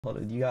Hold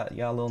on, you got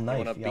a little knife.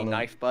 You wanna be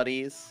knife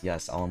buddies?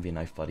 Yes, I wanna be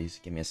knife buddies.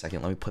 Give me a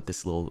second. Let me put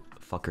this little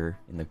fucker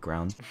in the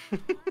ground.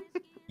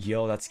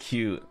 Yo, that's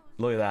cute.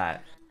 Look at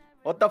that.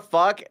 What the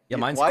fuck? Yeah,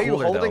 mine's Why are you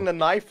cooler, holding though. the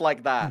knife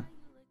like that?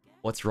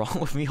 What's wrong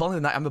with me holding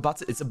the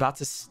knife? It's about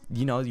to,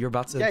 you know, you're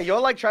about to. Yeah,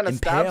 you're like trying to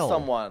stab impale.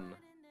 someone.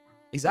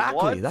 Exactly.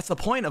 What? That's the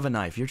point of a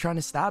knife. You're trying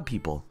to stab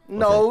people.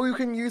 No, you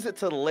can use it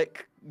to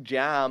lick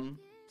jam.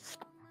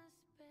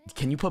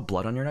 Can you put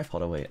blood on your knife?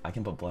 Hold on, wait. I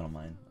can put blood on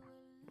mine.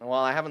 Well,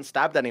 I haven't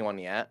stabbed anyone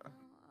yet.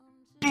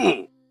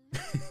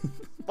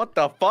 What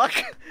the fuck?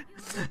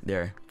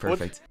 There,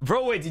 perfect.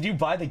 Bro, wait, did you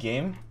buy the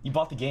game? You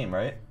bought the game,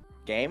 right?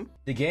 Game?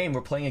 The game.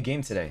 We're playing a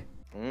game today.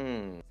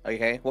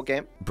 Okay, what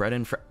game? Bread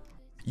and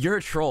You're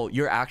a troll.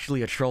 You're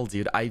actually a troll,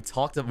 dude.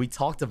 We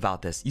talked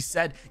about this. You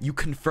said you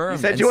confirmed.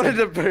 You said you wanted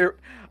to.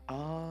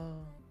 Oh.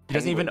 He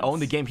doesn't even own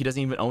the game. He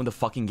doesn't even own the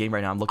fucking game right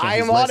now. I'm looking at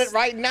his I'm on list. it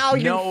right now.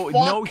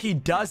 No, he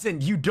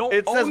doesn't. You don't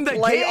own the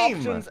play game.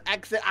 Options,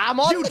 exit. I'm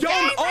on You the don't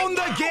game own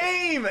right the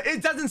game.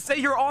 It doesn't say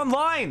you're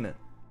online.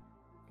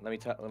 Let me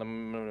tell.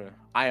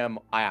 I am.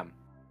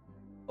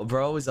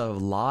 Bro is a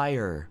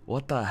liar.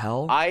 What the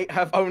hell? I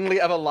have only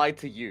ever lied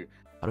to you.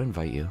 How to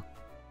invite you?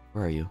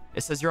 Where are you?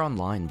 It says you're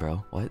online,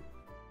 bro. What?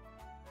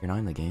 You're not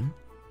in the game?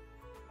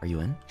 Are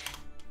you in?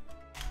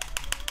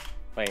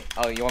 Wait.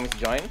 Oh, you want me to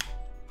join?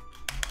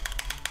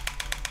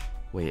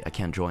 Wait, I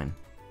can't join.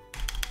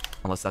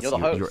 Unless that's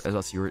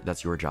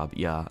that's your job.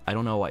 Yeah, I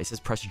don't know why. It says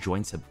press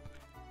join to.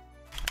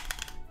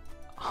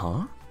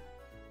 Huh?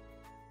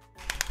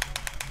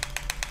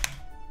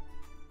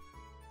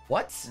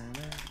 What?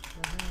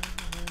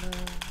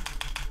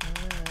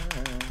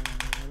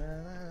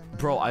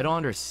 Bro, I don't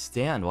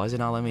understand. Why is it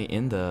not letting me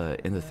in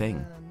the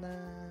thing?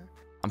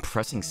 I'm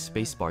pressing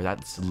spacebar.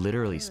 That's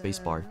literally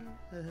spacebar.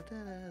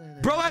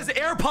 Bro has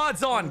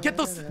AirPods on. Get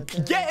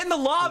in the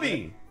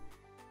lobby.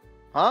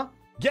 Huh?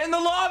 Get in the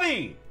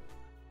lobby.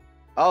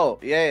 Oh,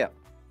 yeah.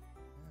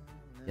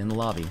 Get in the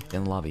lobby. Get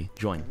in the lobby.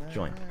 Join.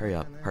 Hurry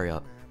up.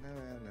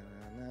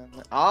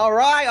 All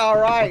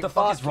right. What the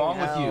fuck is wrong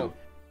with you?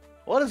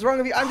 What is wrong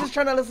with you? I'm just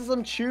trying to listen to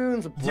some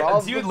tunes,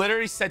 bro. Dude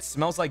literally said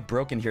smells like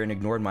broken here and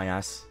ignored my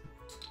ass.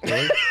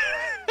 Really?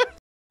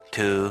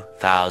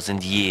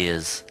 2,000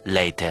 years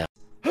later.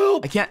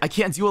 Help! I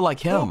can't do it like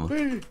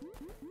him.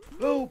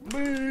 Help me!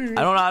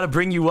 I don't know how to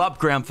bring you up,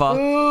 Grandpa.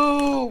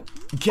 Oh!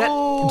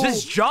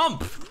 Just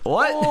jump.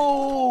 What?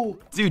 Oh!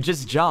 Dude,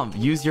 just jump.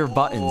 Use your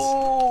buttons.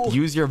 Oh!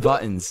 Use your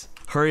buttons.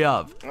 Hurry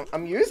up.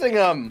 I'm using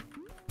them.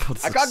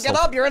 I can't get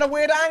up. You're in a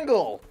weird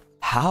angle.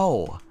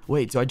 How?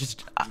 Wait, do I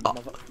just?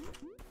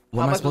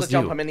 What am I supposed to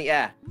jump? I'm in the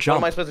air. Jump.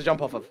 What am I supposed to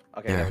jump off of?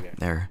 Okay,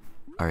 there.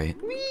 All right.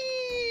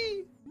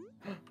 Whee!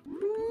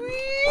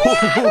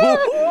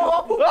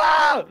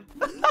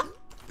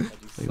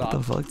 Wait, what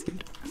the fuck,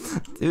 dude?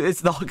 Dude,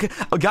 it's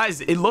the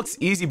guys. It looks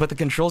easy, but the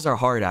controls are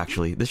hard.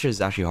 Actually, this shit is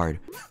actually hard.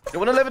 You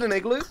wanna live in an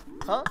igloo?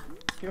 Huh?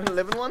 You wanna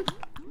live in one?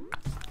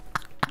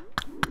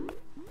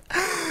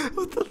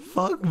 What the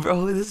fuck,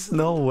 bro? There's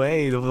no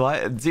way.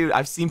 What? Dude,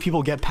 I've seen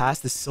people get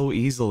past this so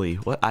easily.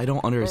 What? I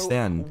don't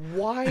understand.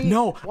 Bro, why?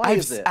 No, why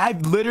is it?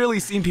 I've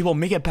literally seen people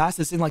make it past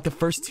this in like the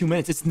first 2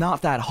 minutes. It's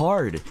not that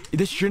hard.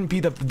 This shouldn't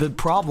be the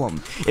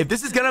problem. If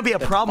this is gonna be a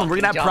problem, we're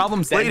gonna have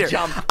problems later.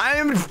 I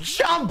am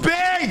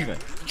jumping.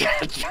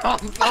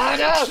 Jump!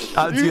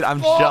 Dude,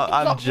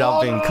 I'm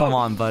jumping. Come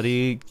on,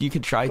 buddy. You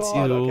could try to.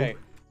 Okay.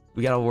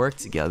 We gotta work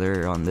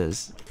together on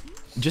this.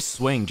 Just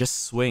swing.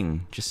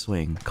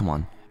 Come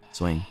on.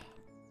 Swing.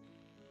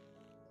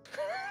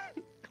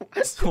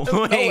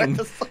 Swing.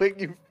 To swing,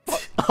 you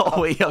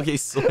oh wait, okay,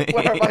 swing.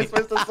 Where am I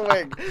supposed to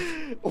swing?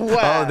 Where?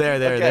 Oh,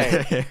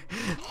 there.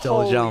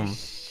 Double jump.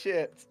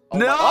 Shit. Oh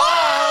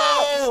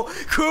no!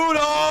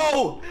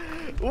 Kuro!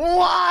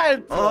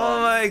 What? Oh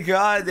my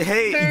god.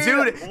 Hey,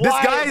 dude, this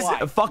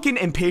guy's fucking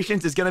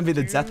impatience is gonna be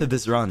the death of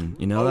this run.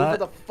 You know that?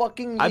 The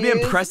fucking I'd be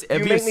impressed.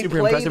 It'd be super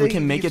impressed if we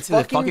can make it to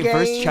the fucking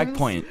first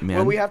checkpoint, man.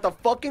 Where we have to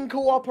fucking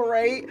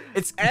cooperate.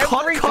 It's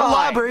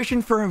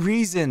collaboration for a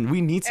reason. We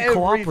need to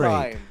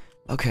cooperate.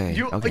 Okay.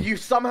 You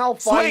somehow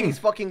find these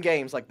fucking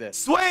games like this.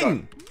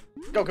 Swing!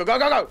 Go.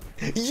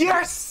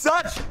 You're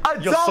such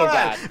a You're so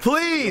bad.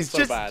 Please,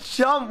 just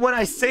jump when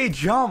I say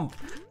jump.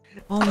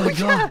 Oh my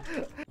god.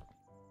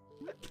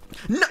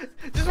 No,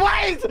 just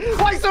wait!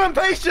 Why so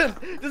impatient?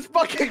 Just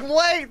fucking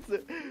wait!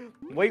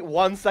 Wait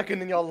 1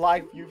 second in your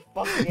life, you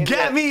fucking idiot.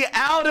 Get me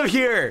out of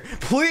here!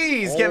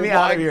 Please get me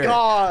out of here.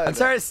 God. I'm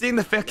tired of seeing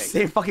the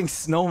same fucking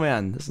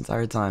snowman this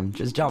entire time.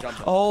 Just jump.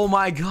 Oh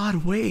my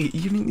god, wait.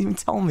 You didn't even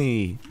tell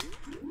me.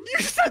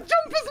 You said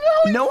jump as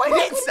well. No, I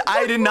didn't.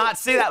 I did not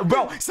say that,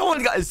 bro.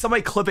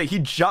 Somebody clip it. He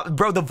jumped,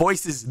 bro. The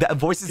voices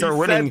are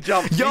winning.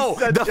 Yo,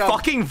 the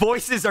fucking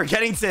voices are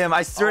getting to him.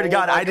 I swear to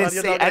God, I didn't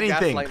say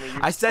anything.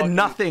 I said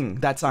nothing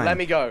that time. Let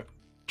me go.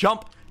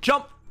 Jump.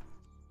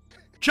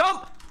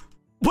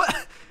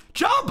 What?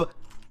 Jump.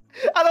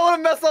 I don't want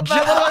to mess up, man.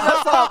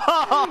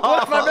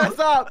 What if I mess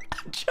up?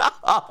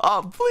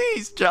 Jump.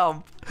 Please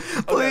jump.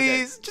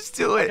 Please, just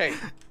do it. Okay.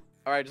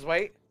 All right, just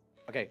wait.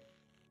 Okay.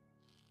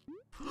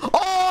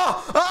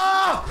 Oh!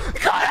 Oh!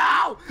 Cut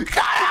out!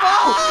 Cut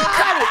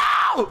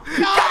out!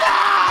 Cut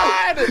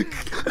out!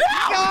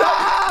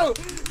 Go!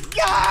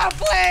 Go!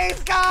 Please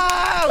go!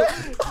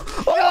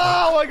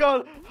 Oh my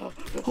god!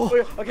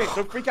 Okay,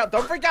 don't freak out.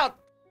 Don't freak out.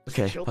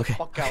 Okay, Chill okay. the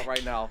fuck out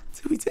right now.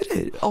 Dude, we did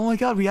it. Oh my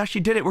god, we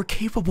actually did it. We're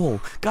capable.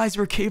 Guys,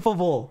 we're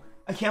capable.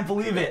 I can't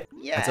believe it.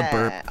 Yeah. That's a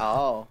burp.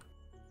 Oh.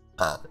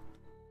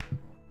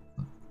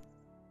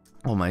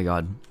 Oh my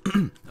god.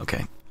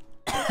 Okay.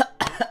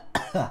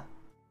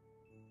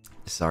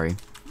 Sorry.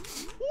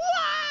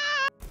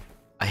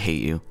 I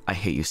hate you. I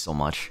hate you so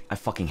much. I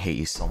fucking hate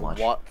you so much.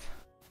 What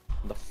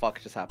the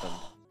fuck just happened?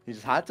 You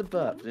just had to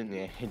burp, didn't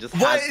you? You just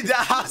What? had to.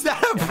 How's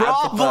that a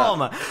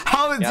problem?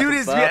 How, dude,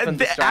 is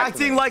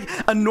acting like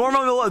a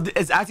normal,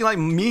 is acting like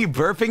me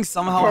burping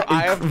somehow. Bro,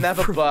 I have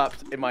never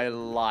burped in my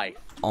life.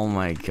 Oh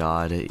my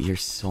god, you're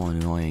so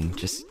annoying.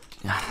 Just.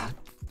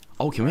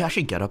 Oh, can we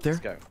actually get up there?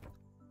 Let's go.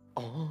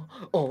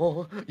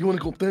 Oh, you wanna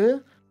go up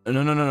there?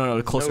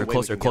 No. Closer, way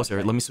closer, we can closer.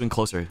 get Let me swing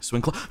closer.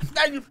 Swing close. Stop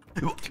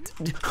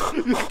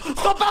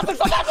bouncing!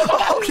 Stop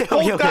bouncing!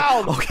 Okay.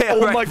 Down. Okay,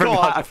 Oh right, my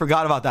god! I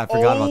forgot about that.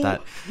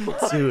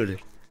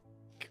 Dude.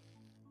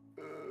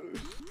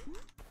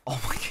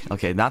 Oh my god.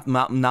 Okay, not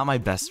my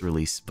best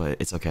release, but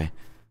it's okay.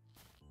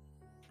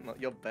 Not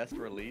your best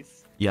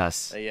release?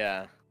 Yes.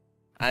 Yeah.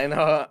 I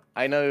know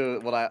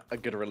what a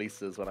good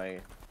release is when I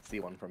see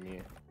one from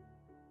you.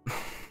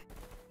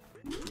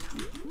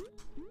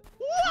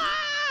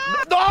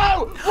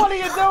 No! What are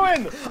you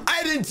doing?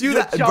 I didn't do You're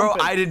that, bro.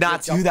 jumping. I did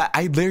not do that.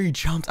 I literally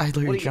jumped. Are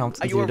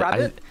you a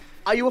rabbit?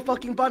 Are you a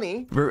fucking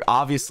bunny? We're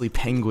obviously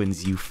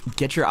penguins. You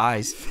get your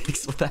eyes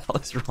fixed. What the hell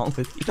is wrong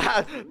with you?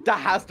 That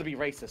has to be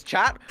racist,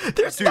 chat.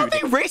 There's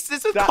nothing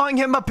racist with calling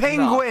him a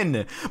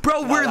penguin,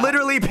 bro. We're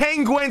literally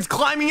penguins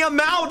climbing a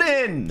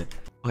mountain.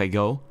 Okay,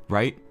 go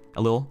right.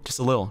 A little, just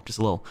a little.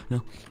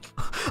 No.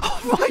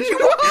 What are you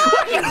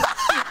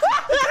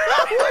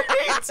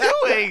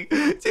doing?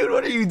 Dude,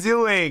 what are you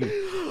doing?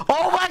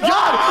 Oh my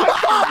god!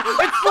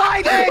 It's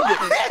sliding!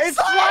 It's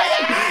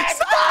sliding!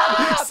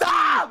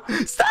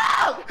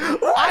 Stop!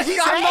 What? He's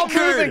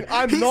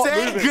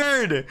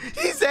anchored!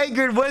 He's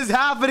anchored! What is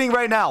happening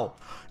right now?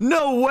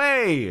 No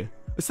way!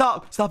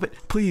 Stop it,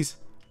 please.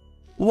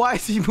 Why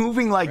is he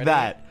moving like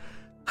that?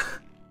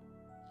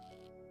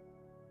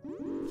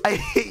 I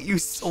hate you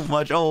so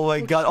much. Oh my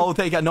god. Oh,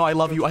 thank god. No, I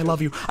love you.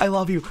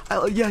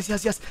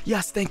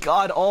 Yes, thank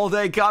god. Oh,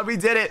 thank god. We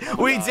did it.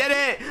 We did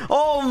it.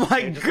 Oh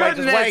my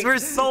goodness. We're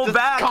so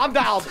back. Calm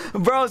down.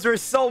 Bros, we're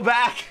so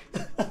back.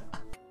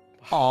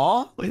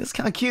 Aw. Wait, that's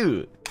kind of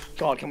cute.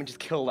 God, can we just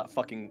kill that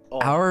fucking...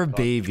 Oh, Our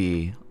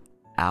baby.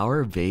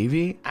 Our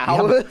baby?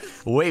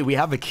 Ours? Wait, we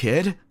have a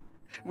kid?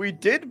 We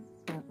did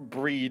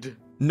breed.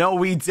 No,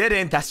 we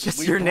didn't. That's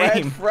just your bred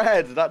name.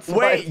 Fred. That's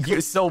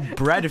Wait, so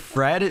bred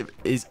Fred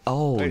is...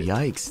 Oh, Wait,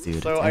 yikes,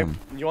 dude. So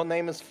your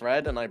name is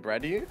Fred and I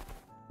bred you?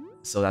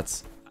 So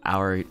that's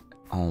our...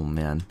 Oh,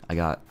 man. I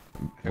got...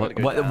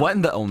 What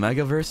in the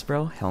Omega verse,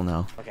 bro? Hell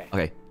no. Okay.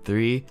 Okay.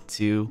 3,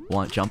 2,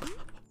 1, jump.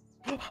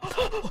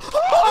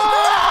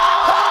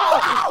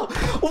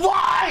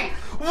 Why?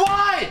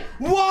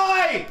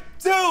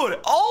 Dude!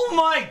 Oh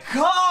my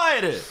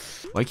god!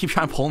 Why you keep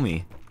trying to pull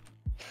me?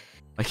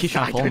 I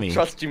don't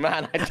trust you,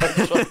 man. I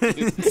don't trust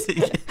you.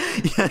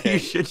 Yeah, okay. You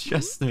should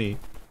trust me.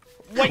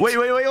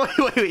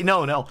 Wait.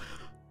 No.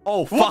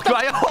 Oh, fuck.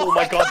 Oh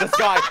my god, this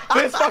guy.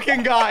 This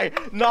fucking guy.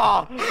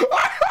 Nah.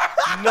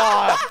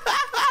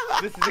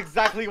 This is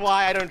exactly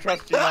why I don't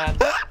trust you, man.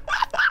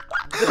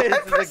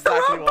 This is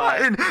exactly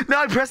why.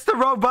 No, I pressed the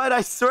wrong button.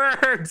 I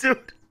swear,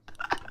 dude.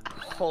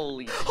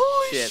 Holy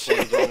shit. What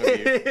is wrong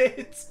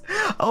with you?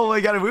 Oh my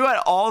god, if we went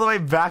all the way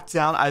back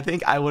down, I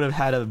think I would have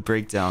had a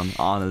breakdown,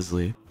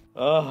 honestly.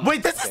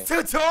 Wait, this is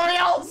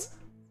tutorials?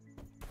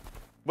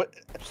 What?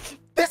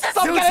 This is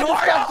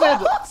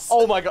tutorials?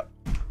 Oh my god.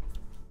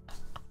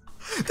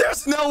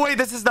 There's no way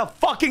this is the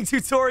fucking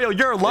tutorial.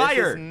 You're a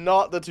liar. This is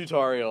not the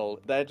tutorial.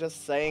 They're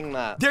just saying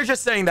that. They're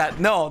just saying that.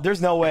 No,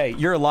 there's no way.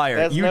 You're a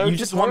liar. You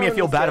just want me to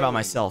feel bad about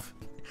myself.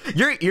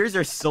 Your ears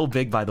are so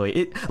big, by the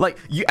way.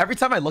 Every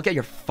time I look at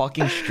your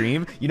fucking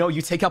stream,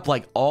 you take up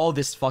like all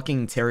this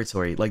fucking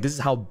territory. Like, this is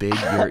how big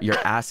your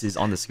ass is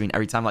on the screen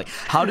every time. Like,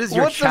 how does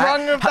your chat? What's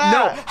wrong with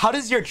that? How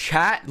does your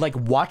chat like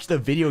watch the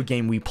video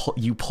game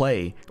you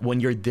play when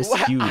you're this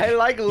huge? I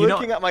like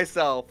looking at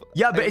myself.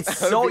 Yeah, but it's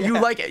so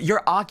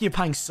you're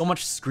occupying so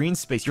much screen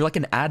space. You're like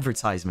an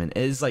advertisement.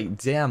 It's like,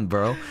 damn,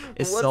 bro.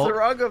 What's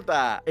wrong with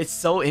that? It's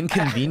so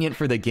inconvenient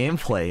for the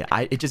gameplay.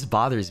 It just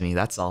bothers me.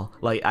 That's all.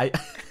 Like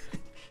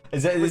how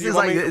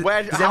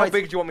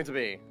big do you want me to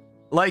be?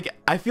 Like,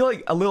 I feel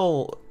like a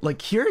little, like,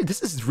 here,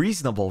 this is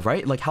reasonable,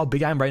 right? Like, how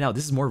big I am right now,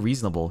 this is more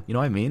reasonable. You know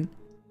what I mean?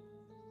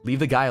 Leave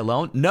the guy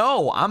alone?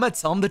 No, I'm gonna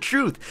tell him the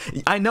truth.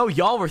 I know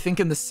y'all were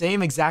thinking the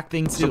same exact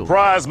thing, too.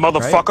 Surprise,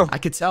 motherfucker. Right? I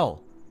could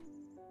tell.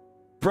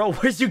 Bro,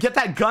 where'd you get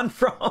that gun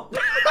from?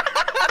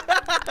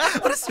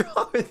 What is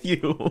wrong with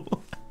you?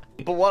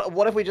 But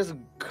what if we just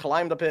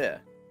climbed up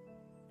here?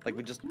 Like,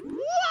 we just...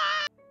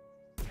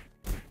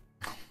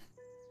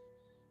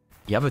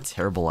 You have a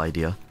terrible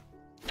idea.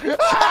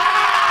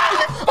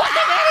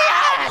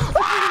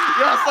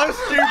 You're so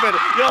stupid.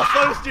 You're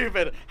so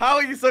stupid. How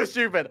are you so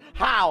stupid?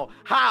 How?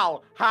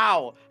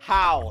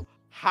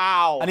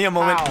 I need a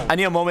moment. I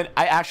need a moment.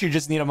 I actually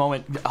just need a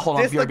moment. Hold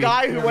on. This the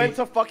guy who went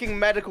to fucking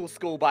medical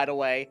school, by the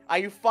way. Are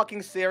you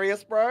fucking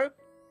serious, bro?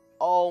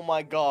 Oh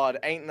my god.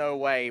 Ain't no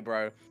way,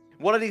 bro.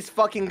 What are these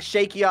fucking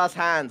shaky ass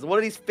hands? What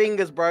are these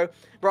fingers, bro?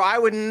 Bro, I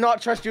would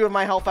not trust you with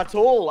my health at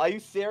all. Are you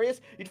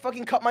serious? You'd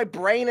fucking cut my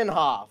brain in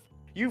half.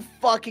 You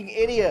fucking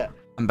idiot.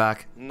 I'm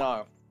back.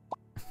 No.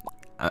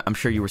 I'm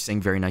sure you were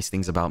saying very nice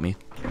things about me.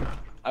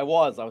 I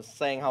was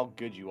saying how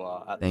good you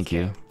are at this Thank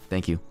you. game.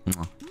 Thank you.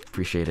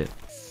 Appreciate it.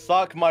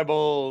 Suck my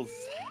balls.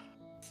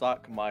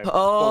 Suck my balls.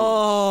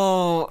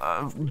 Oh,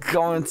 I'm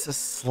going to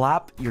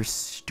slap your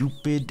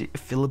stupid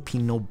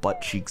Filipino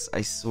butt cheeks,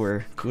 I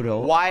swear. Kuro.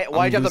 Why'd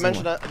you have to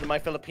mention my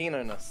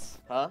Filipino-ness?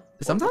 Huh?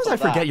 Sometimes I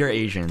forget you're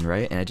Asian,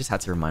 right? And I just had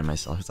to remind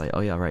myself. It's like, oh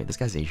yeah, right, this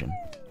guy's Asian.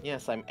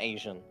 Yes, I'm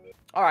Asian.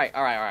 Alright,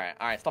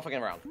 stop fucking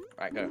around.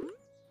 Alright, go.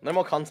 No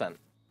more content.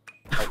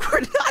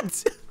 We're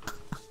not!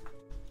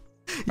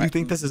 You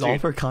think this is all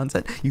for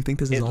content? You think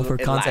this is all for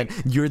content?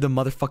 You're the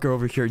motherfucker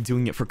over here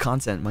doing it for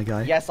content, my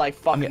guy. Yes, I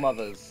fuck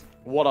mothers.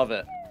 What of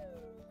it?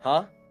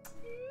 Huh?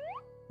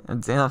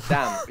 Damn.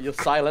 Damn, you're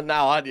silent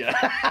now, aren't you?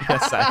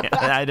 Yes,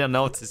 I don't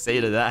know what to say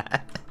to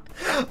that.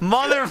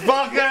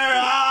 Motherfucker!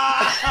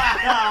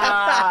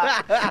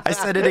 I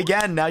said it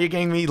again. Now you're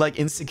getting me like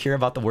insecure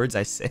about the words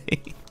I say.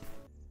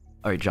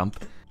 All right,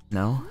 jump.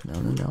 No.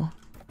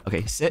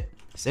 Okay, sit.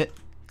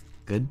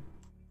 Good.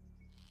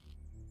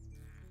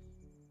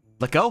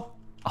 Let go.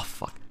 Oh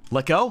fuck.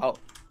 Let go. Oh.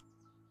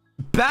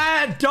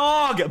 Bad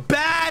dog.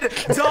 Bad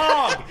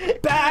dog.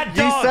 Bad dog.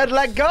 You said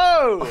let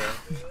go.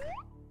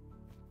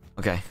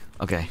 Okay.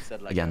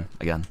 Again.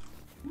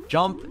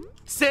 Jump.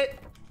 Sit.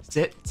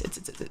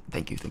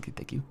 Thank you.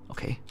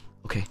 Okay.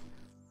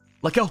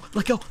 Let go.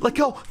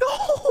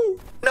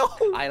 No.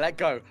 I let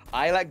go.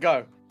 I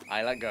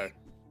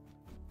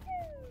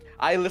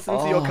listen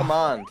to your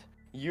command.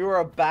 You're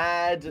a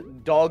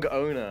bad dog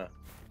owner.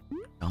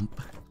 Jump.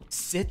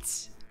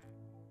 Sit.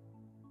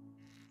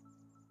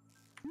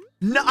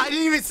 No, I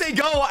didn't even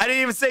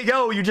say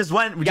go. You just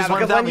went. Yeah,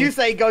 because when you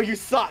say go, you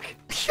suck.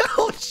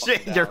 Oh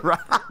shit, you're right.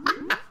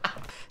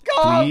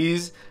 Go.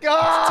 Please. Go.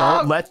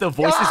 Don't let the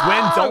voices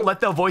win. Don't let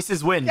the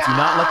voices win. Do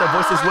not let the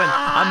voices win.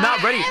 I'm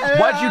not ready.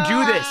 Why'd you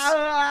do this?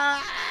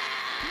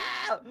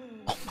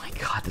 Oh my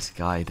god, this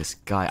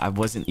guy. I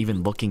wasn't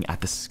even looking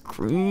at the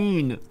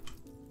screen.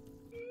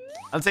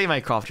 I'm taking my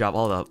cough drop.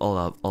 Hold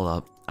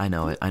up. I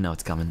know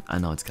it's coming.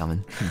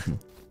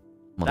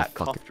 That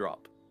cough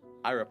drop.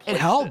 I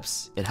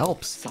replaced It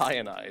helps.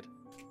 Cyanide.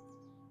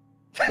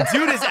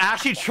 Dude is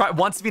actually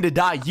wants me to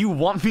die. You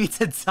want me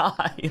to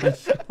die?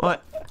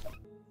 What?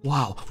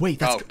 Wow. Wait,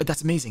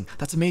 that's amazing.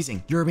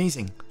 You're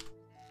amazing.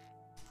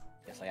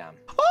 Yes, I am.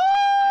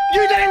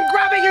 You didn't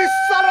grab it, you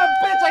son of a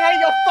bitch! I hate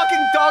your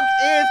fucking dog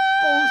ears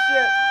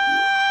bullshit.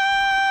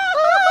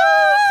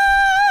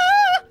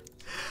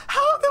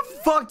 How the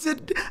fuck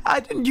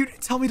did you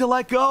didn't tell me to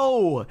let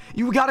go?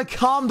 You gotta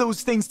calm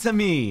those things to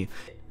me.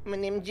 My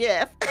name's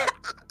Jeff.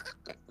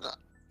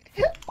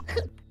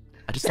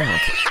 I just don't know.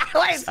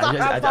 Wait, stop!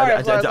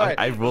 I'm sorry.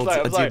 I will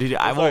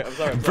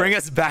bring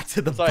us back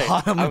to the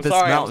bottom of this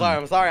mountain.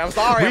 I'm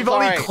sorry. We've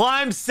only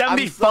climbed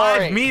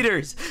 75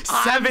 meters.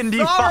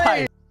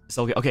 75.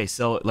 So okay,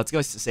 so let's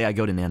go say I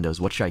go to Nando's.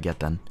 What should I get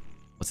then?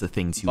 What's the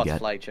things you get?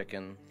 Butterfly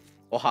chicken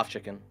or half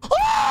chicken.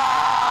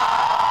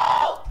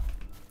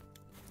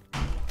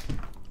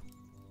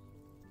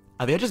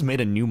 I think I just made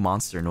a new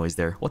monster noise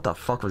there. What the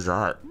fuck was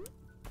that?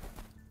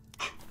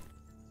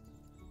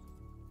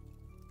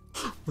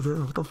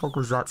 What the fuck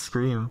was that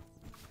scream?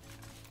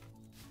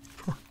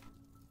 What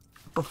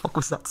the fuck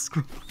was that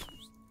scream?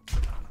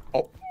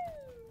 Oh.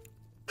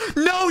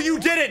 No, you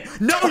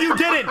didn't! No, you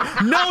didn't!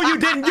 No, you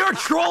didn't! You're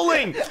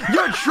trolling!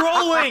 You're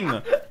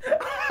trolling!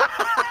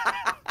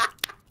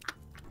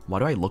 Why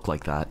do I look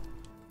like that?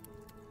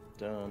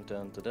 Dun,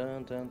 dun,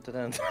 dun, dun,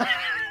 dun, dun.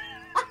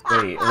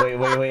 Wait.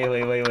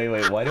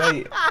 Why do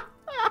I...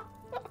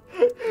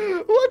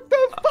 What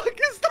the fuck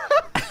is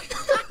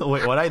that?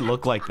 Wait, why'd I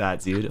look like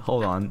that, dude?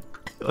 Hold on.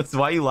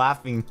 Why are you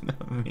laughing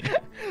at me?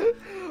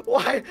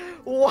 Why?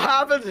 What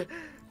happened?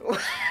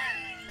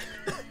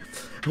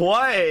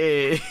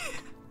 Why?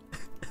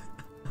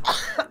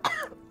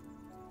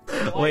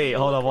 Wait,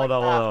 hold up.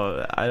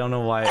 I don't know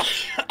why.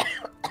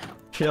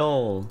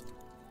 Chill.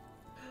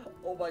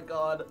 Oh my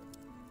god,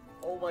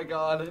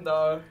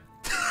 no.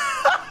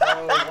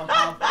 Oh, what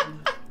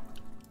happened?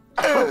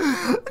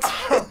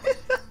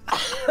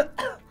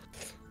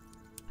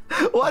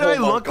 Why do I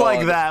look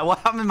like that? What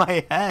happened in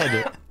my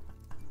head?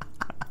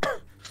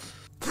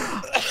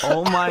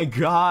 Oh my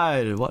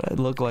god, why do I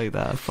look like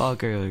that?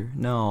 Fucker,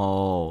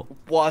 no.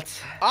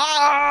 What?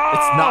 Ah!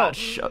 It's not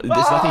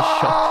there's nothing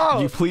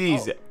You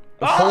please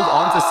hold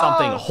on to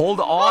something. Hold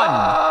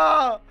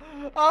on.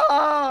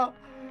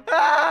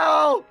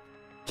 Help!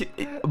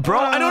 Bro,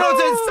 I don't know what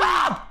to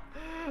stop!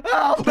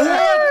 Help!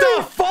 What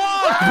the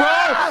fuck, bro?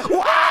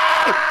 What?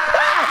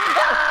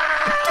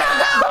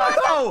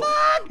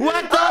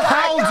 Let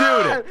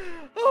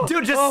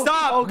Dude, just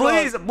stop,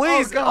 please,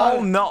 please. God.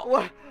 Oh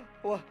no.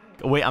 What?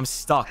 Wait, I'm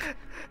stuck.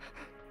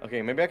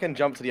 Okay, maybe I can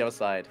jump to the other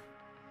side.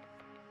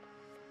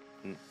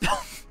 You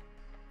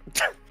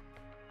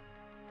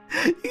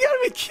gotta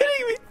be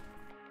kidding me.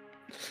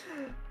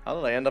 How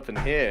did I end up in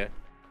here?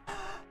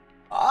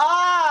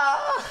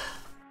 Ah!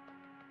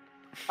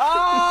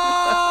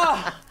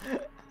 Ah!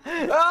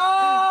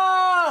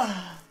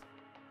 Ah!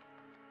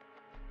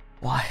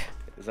 Why?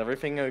 Is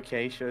everything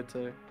okay,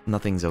 Shoto?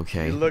 Nothing's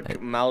okay. You look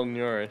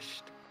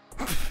malnourished.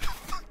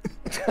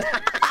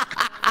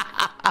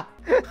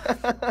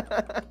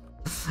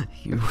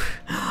 You.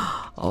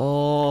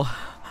 Oh,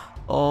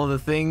 the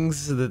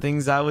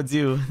things I would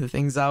do. The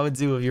things I would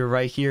do if you're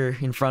right here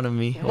in front of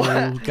me.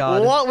 Oh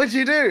God. What would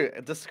you do?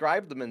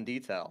 Describe them in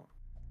detail.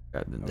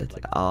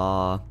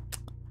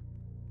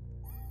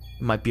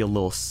 Might be a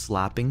little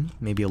slapping,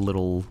 maybe a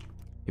little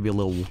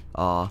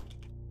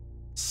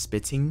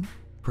spitting,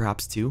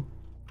 perhaps too.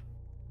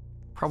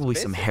 Probably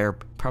some Spitting? hair,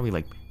 probably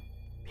like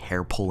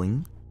hair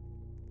pulling.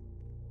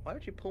 Why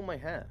would you pull my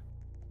hair?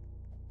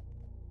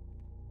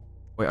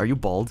 Wait, are you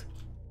bald?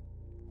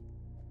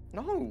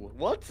 No.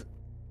 What?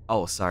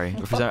 Oh, sorry.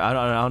 I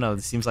don't know.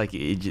 It seems like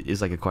it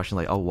is like a question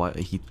like, oh, what?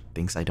 He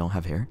thinks I don't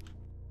have hair?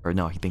 Or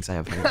no, he thinks I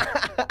have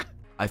hair.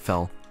 I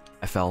fell.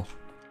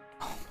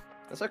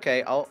 That's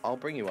okay. I'll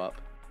bring you up.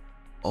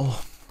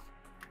 Oh.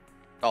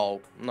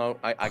 Oh no,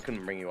 I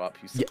couldn't bring you up.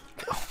 You said.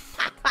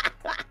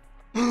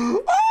 Yeah.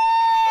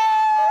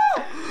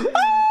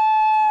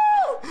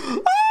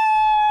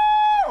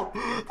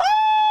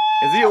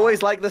 Is he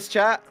always like this,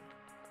 chat?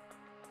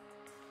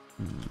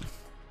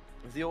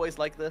 Is he always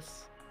like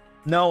this?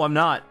 No, I'm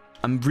not.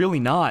 I'm really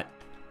not.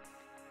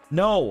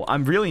 No,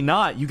 I'm really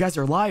not. You guys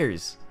are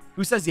liars.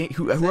 Who says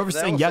whoever's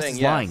saying yes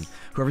is lying?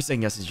 Whoever's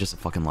saying yes is just a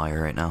fucking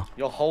liar right now.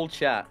 Your whole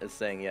chat is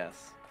saying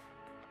yes.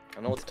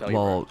 I know what to tell you.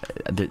 Well,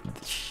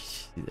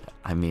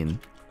 I mean,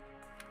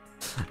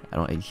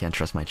 you can't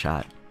trust my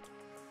chat.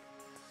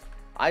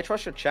 I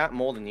trust your chat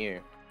more than you.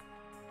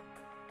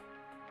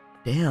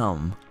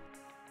 Damn,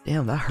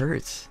 that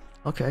hurts.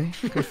 Okay,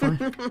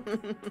 fine.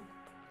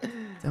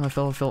 Damn, I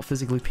felt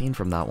physically pain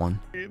from that one.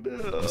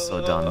 I'm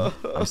so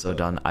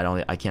done.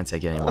 I can't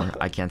take it anymore.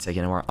 I can't take it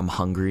anymore. I'm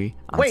hungry.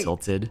 I'm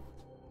tilted.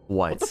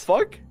 What? What the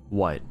fuck?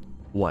 What?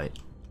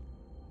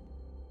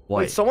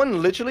 Wait,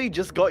 someone literally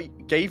just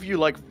gave you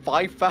like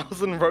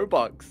 5,000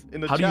 Robux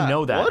in the chat. How do you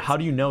know that? What? How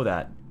do you know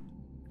that?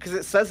 Because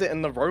it says it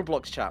in the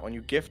Roblox chat when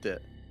you gift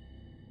it.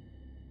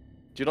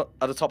 Do you not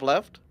at the top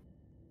left?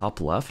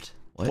 Top left?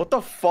 What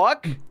the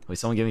fuck? Wait,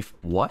 someone gave me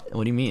what?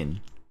 What do you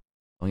mean?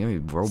 Someone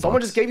gave me Robux.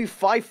 Someone just gave you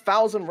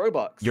 5,000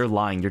 Robux. You're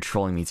lying. You're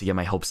trolling me to get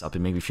my hopes up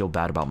and make me feel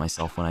bad about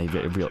myself when I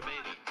get real.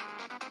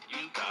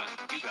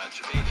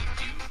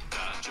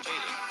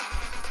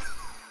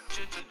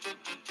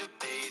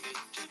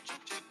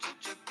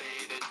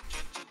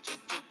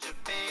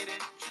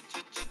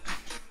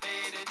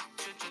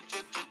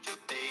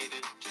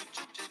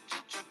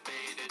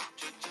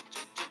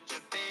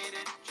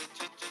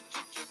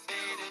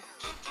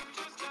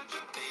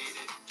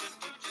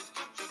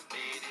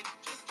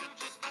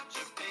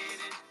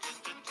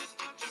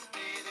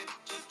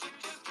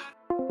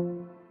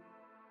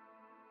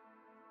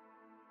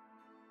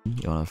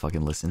 You wanna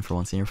fucking listen for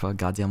once in your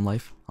goddamn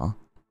life, huh?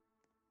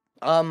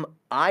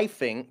 I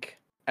think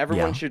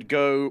everyone should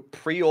go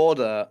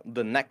pre-order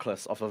the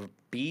necklace off of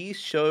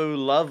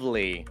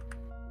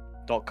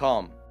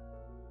beshowlovely.com.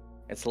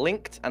 It's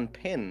linked and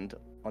pinned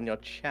on your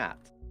chat.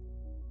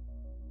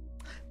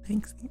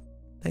 Thanks.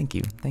 Thank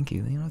you.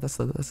 You know, that's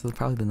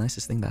probably the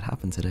nicest thing that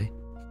happened today.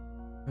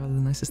 Probably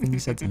the nicest thing you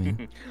said to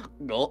me.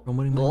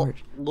 Promoting my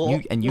merch.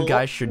 You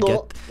guys should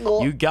get.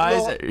 You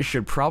guys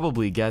should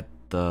probably get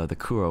the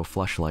Kuro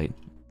fleshlight.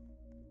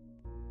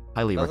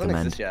 Highly recommend.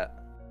 Doesn't exist yet.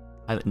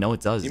 No, it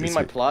does. You mean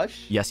my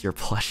plush? Yes, your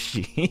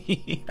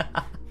plushie.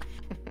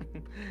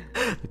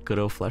 The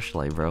Kuro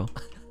fleshlight, bro.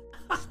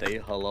 Stay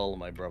halal,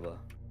 my brother.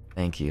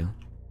 Thank you.